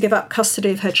had to give up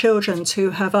custody of her children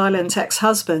to her violent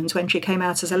ex-husband when she came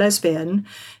out as a lesbian.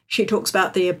 She talks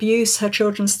about the abuse her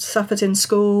children suffered in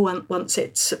school once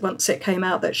it came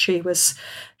out that she was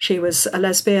a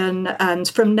lesbian, and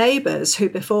from neighbours who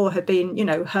before had been, you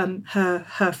know,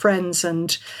 her friends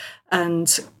and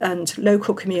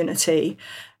local community.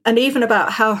 And even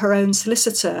about how her own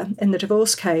solicitor in the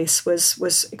divorce case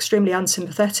was extremely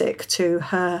unsympathetic to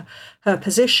her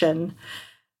position.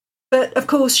 But of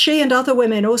course, she and other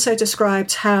women also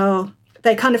described how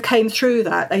they kind of came through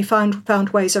that. They found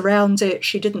ways around it.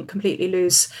 She didn't completely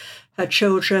lose her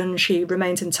children. She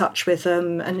remained in touch with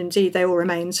them. And indeed, they all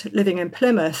remained living in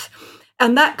Plymouth.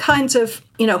 And that kind of,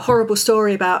 you know, horrible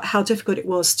story about how difficult it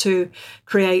was to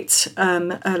create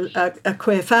a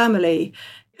queer family.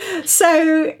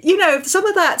 So, you know, some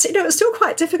of that, you know, it was still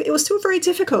quite difficult. It was still very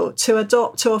difficult to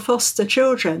adopt or foster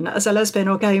children as a lesbian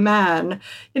or gay man,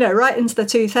 you know, right into the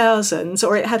 2000s,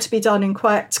 or it had to be done in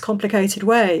quite complicated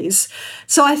ways.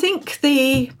 So I think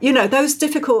those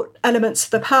difficult elements of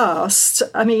the past,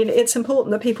 I mean, it's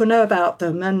important that people know about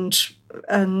them and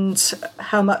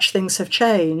how much things have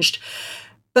changed.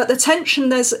 But the tension,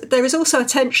 there is also a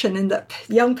tension in that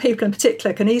young people in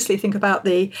particular can easily think about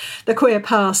the queer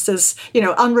past as, you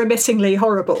know, unremittingly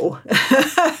horrible.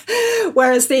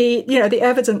 Whereas the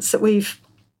evidence that we've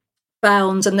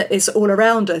found and that is all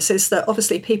around us is that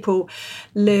obviously people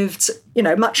lived, you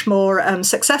know, much more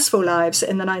successful lives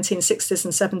in the 1960s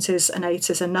and 70s and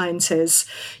 80s and 90s.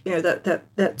 You know,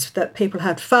 that people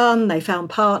had fun, they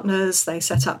found partners, they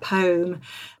set up home,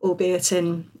 albeit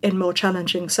in more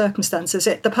challenging circumstances.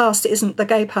 The past isn't, the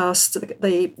gay past,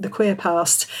 the queer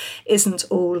past isn't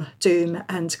all doom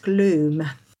and gloom.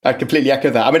 I completely echo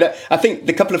that. I mean, I think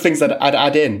the couple of things that I'd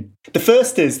add in. The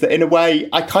first is that in a way,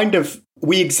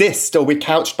 we exist or we're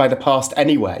couched by the past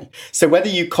anyway. So whether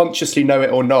you consciously know it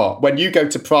or not, when you go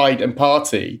to Pride and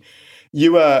party,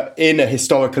 you are in a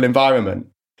historical environment.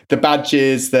 The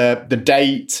badges, the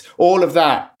date, all of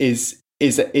that is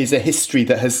a history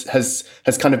that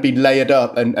has kind of been layered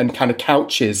up and kind of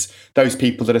couches those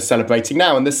people that are celebrating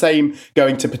now. And the same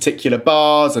going to particular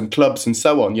bars and clubs and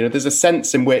so on. You know, there's a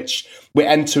sense in which we're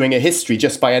entering a history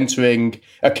just by entering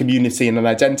a community and an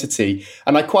identity.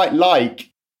 And I quite like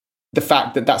the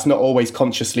fact that that's not always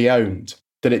consciously owned,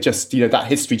 that it just, you know, that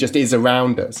history just is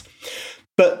around us.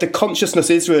 But the consciousness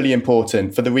is really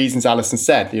important for the reasons Alison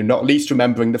said, you know, not least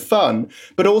remembering the fun,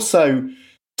 but also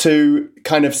to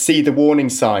kind of see the warning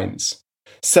signs.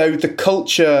 So the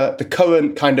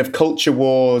current kind of culture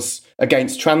wars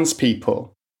against trans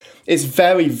people is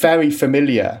very, very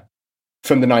familiar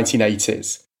from the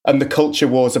 1980s. And the culture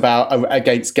wars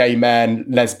against gay men,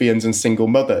 lesbians and single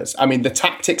mothers. I mean, the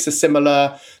tactics are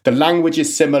similar, the language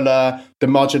is similar, the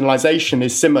marginalisation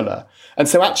is similar. And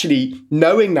so actually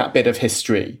knowing that bit of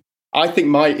history, I think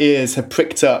my ears have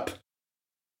pricked up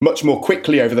much more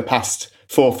quickly over the past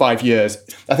 4 or 5 years.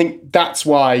 I think that's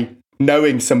why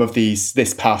knowing some of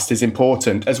this past is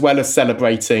important, as well as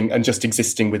celebrating and just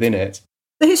existing within it.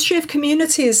 The history of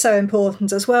community is so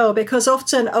important as well, because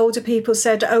often older people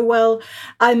said, oh, well,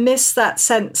 I miss that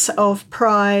sense of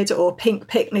pride or pink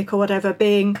picnic or whatever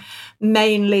being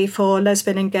mainly for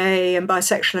lesbian and gay and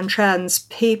bisexual and trans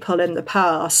people in the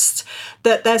past,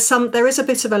 that there is a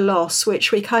bit of a loss,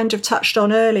 which we kind of touched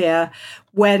on earlier,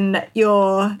 when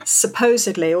you're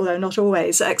supposedly, although not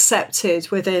always, accepted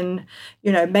within,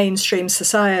 you know, mainstream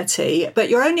society, but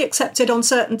you're only accepted on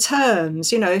certain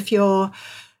terms. You know, if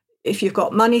you've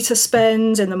got money to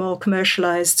spend in the more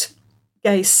commercialised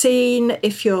gay scene,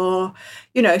 if you're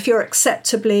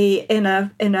acceptably in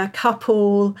a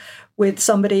couple with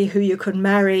somebody who you can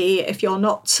marry, if you're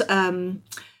not,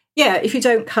 if you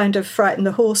don't kind of frighten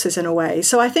the horses in a way.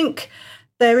 So I think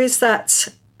there is that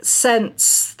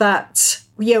sense that,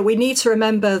 we need to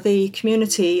remember the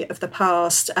community of the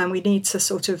past, and we need to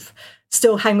sort of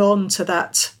still hang on to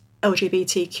that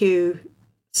LGBTQ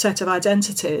set of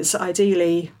identities,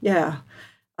 ideally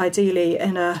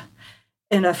in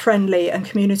a friendly and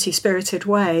community-spirited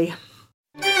way.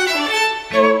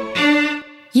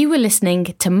 You were listening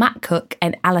to Matt Cook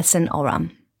and Alison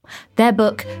Oram. Their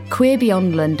book, Queer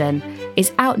Beyond London,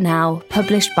 is out now,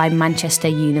 published by Manchester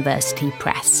University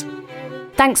Press.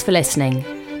 Thanks for listening.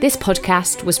 This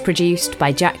podcast was produced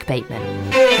by Jack Bateman.